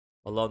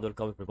Hello and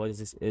welcome everybody.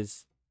 This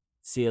is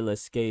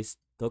CLSK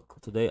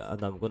stock today,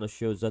 and I'm gonna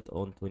show that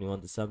on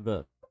 21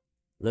 December.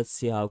 Let's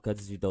see how cat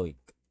is doing.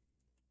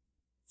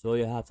 So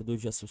you have to do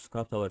just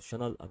subscribe to our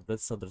channel and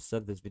let's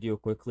understand this video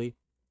quickly.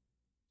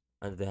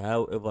 And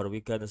however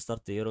we can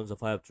start the year on the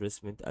 5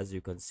 tracement. As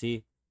you can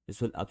see,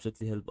 this will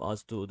absolutely help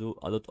us to do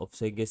a lot of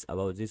things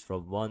about this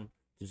from 1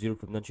 to 0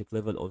 Fibonacci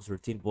level on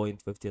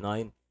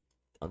 13.59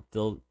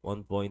 until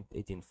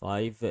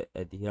 1.185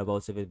 and here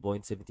about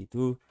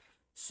 7.72.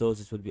 So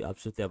this will be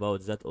absolutely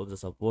about that on the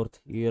support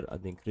here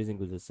and increasing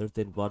with a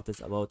certain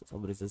parts about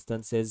some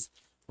resistances,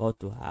 about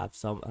to have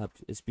some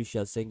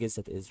special things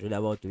that is really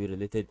about to be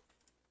related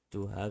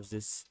to have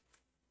this.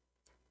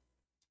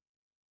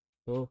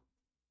 So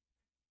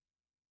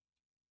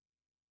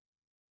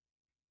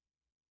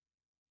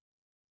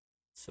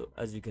so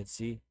as you can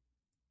see,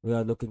 we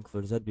are looking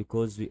for that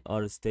because we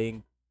are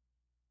staying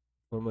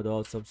informed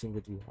about something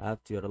that we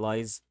have to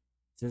realize,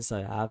 since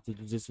I have to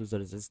do this with the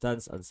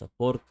resistance and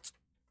support.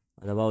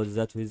 And about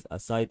that with a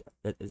side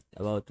that is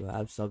about to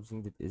have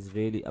something that is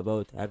really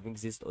about having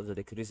this on the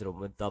decrease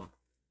momentum,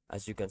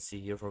 as you can see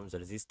here from the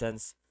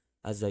resistance,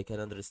 as I can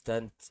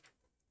understand.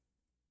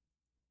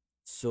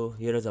 So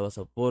here is our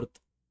support,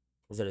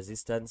 the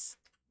resistance,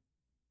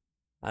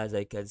 as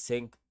I can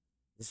think.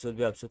 This will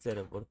be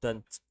absolutely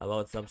important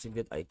about something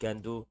that I can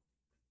do.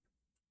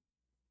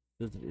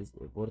 This is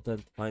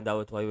important. Find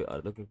out why we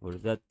are looking for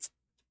that.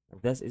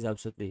 And this is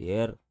absolutely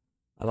here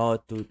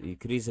about to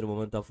increase the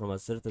momentum from a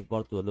certain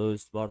part to a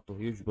lowest part to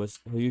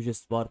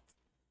hugest part.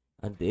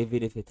 And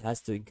even if it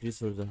has to increase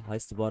for the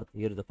highest part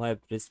here, the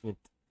 5 placement,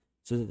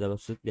 so that I'm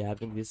absolutely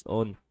having this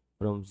on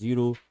from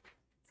 0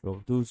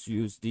 from 2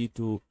 USD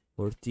to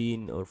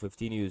 14 or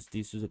 15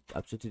 USD, so that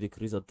absolutely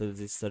decrease until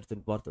this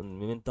certain part on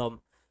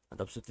momentum. And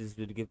absolutely this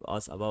will give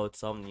us about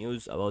some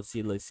news about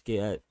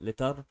CLSK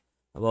later,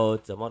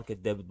 about the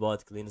market depth,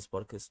 but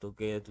CleanSpark is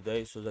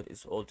today, so that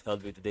is all to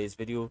help you today's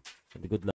video. And good luck.